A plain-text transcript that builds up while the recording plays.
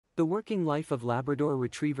The working life of Labrador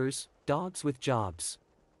Retrievers, dogs with jobs.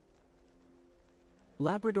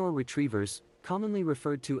 Labrador Retrievers, commonly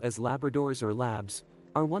referred to as Labradors or Labs,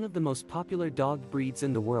 are one of the most popular dog breeds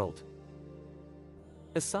in the world.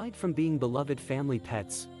 Aside from being beloved family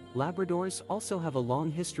pets, Labradors also have a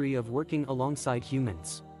long history of working alongside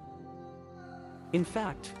humans. In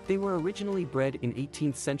fact, they were originally bred in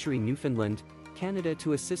 18th century Newfoundland, Canada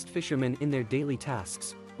to assist fishermen in their daily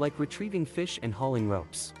tasks, like retrieving fish and hauling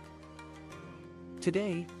ropes.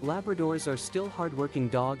 Today, Labradors are still hardworking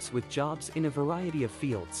dogs with jobs in a variety of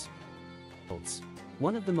fields.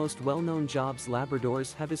 One of the most well-known jobs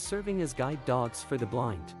Labradors have is serving as guide dogs for the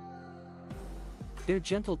blind. Their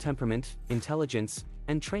gentle temperament, intelligence,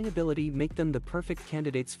 and trainability make them the perfect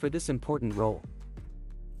candidates for this important role.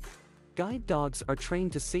 Guide dogs are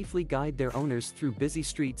trained to safely guide their owners through busy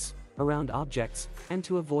streets, around objects, and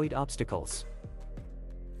to avoid obstacles.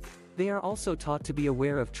 They are also taught to be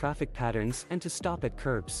aware of traffic patterns and to stop at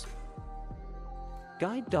curbs.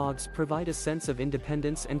 Guide dogs provide a sense of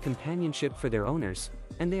independence and companionship for their owners,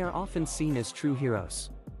 and they are often seen as true heroes.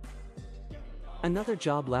 Another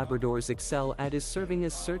job Labradors excel at is serving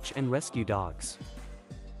as search and rescue dogs.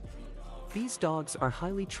 These dogs are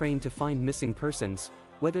highly trained to find missing persons,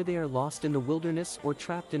 whether they are lost in the wilderness or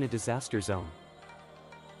trapped in a disaster zone.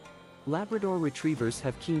 Labrador Retrievers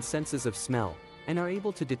have keen senses of smell, and are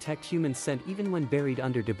able to detect human scent even when buried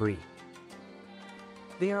under debris.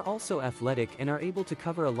 They are also athletic and are able to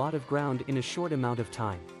cover a lot of ground in a short amount of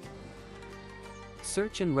time.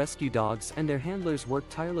 Search and rescue dogs and their handlers work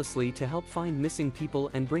tirelessly to help find missing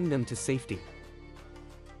people and bring them to safety.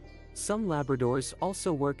 Some Labradors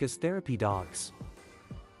also work as therapy dogs.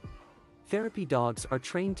 Therapy dogs are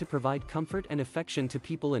trained to provide comfort and affection to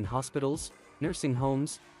people in hospitals, nursing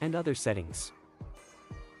homes, and other settings.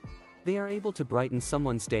 They are able to brighten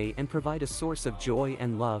someone's day and provide a source of joy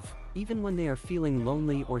and love, even when they are feeling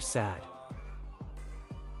lonely or sad.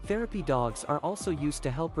 Therapy dogs are also used to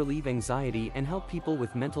help relieve anxiety and help people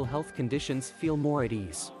with mental health conditions feel more at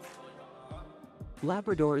ease.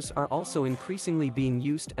 Labradors are also increasingly being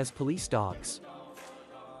used as police dogs.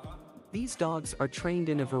 These dogs are trained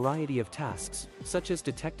in a variety of tasks, such as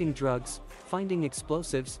detecting drugs, finding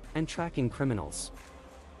explosives, and tracking criminals.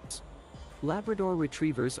 Labrador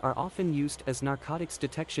Retrievers are often used as narcotics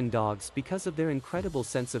detection dogs because of their incredible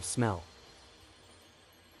sense of smell.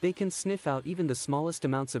 They can sniff out even the smallest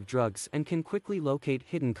amounts of drugs and can quickly locate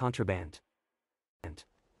hidden contraband.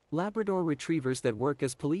 Labrador Retrievers that work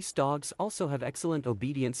as police dogs also have excellent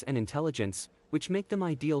obedience and intelligence, which make them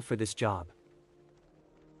ideal for this job.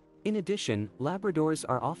 In addition, Labradors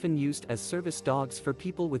are often used as service dogs for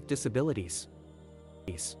people with disabilities.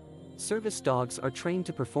 Service dogs are trained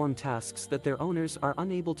to perform tasks that their owners are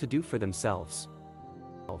unable to do for themselves.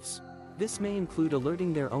 This may include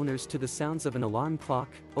alerting their owners to the sounds of an alarm clock,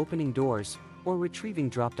 opening doors, or retrieving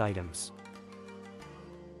dropped items.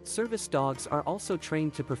 Service dogs are also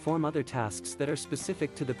trained to perform other tasks that are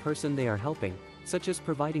specific to the person they are helping, such as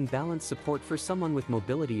providing balance support for someone with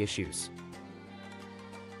mobility issues.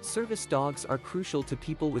 Service dogs are crucial to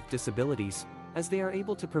people with disabilities, as they are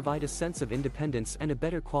able to provide a sense of independence and a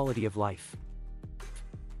better quality of life.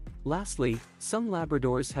 Lastly, some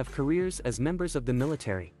Labradors have careers as members of the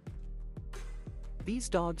military. These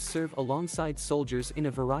dogs serve alongside soldiers in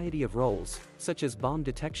a variety of roles, such as bomb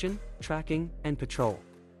detection, tracking, and patrol.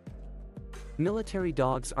 Military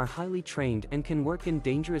dogs are highly trained and can work in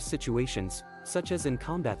dangerous situations, such as in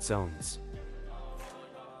combat zones.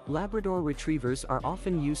 Labrador Retrievers are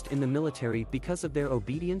often used in the military because of their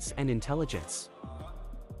obedience and intelligence.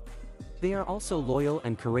 They are also loyal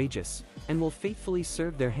and courageous, and will faithfully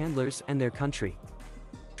serve their handlers and their country.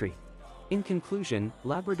 In conclusion,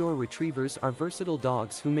 Labrador Retrievers are versatile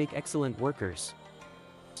dogs who make excellent workers.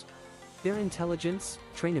 Their intelligence,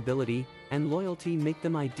 trainability, and loyalty make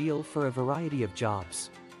them ideal for a variety of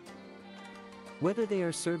jobs. Whether they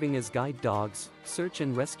are serving as guide dogs, search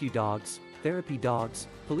and rescue dogs, therapy dogs,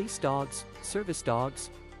 police dogs, service dogs,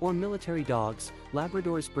 or military dogs,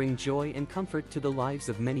 Labradors bring joy and comfort to the lives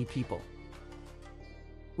of many people.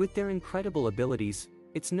 With their incredible abilities,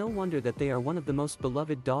 it's no wonder that they are one of the most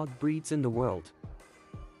beloved dog breeds in the world.